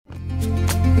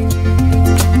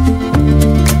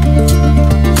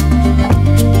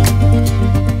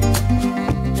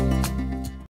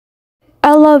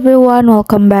Hello everyone,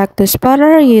 welcome back to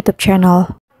Spotter YouTube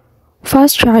channel.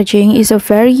 Fast charging is a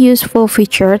very useful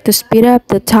feature to speed up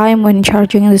the time when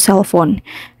charging the cell phone.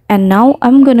 And now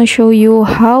I'm gonna show you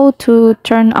how to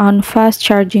turn on fast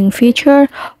charging feature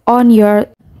on your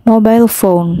mobile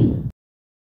phone.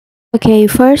 Okay,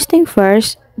 first thing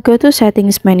first, go to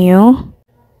settings menu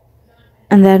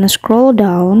and then scroll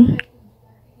down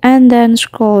and then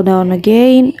scroll down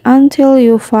again until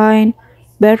you find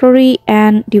battery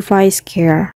and device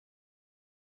care.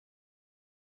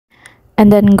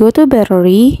 And then go to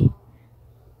battery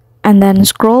and then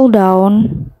scroll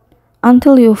down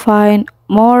until you find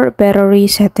more battery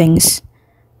settings.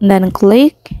 Then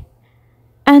click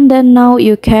and then now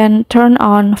you can turn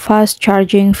on fast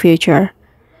charging feature.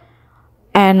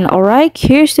 And alright,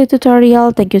 here's the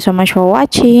tutorial. Thank you so much for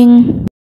watching.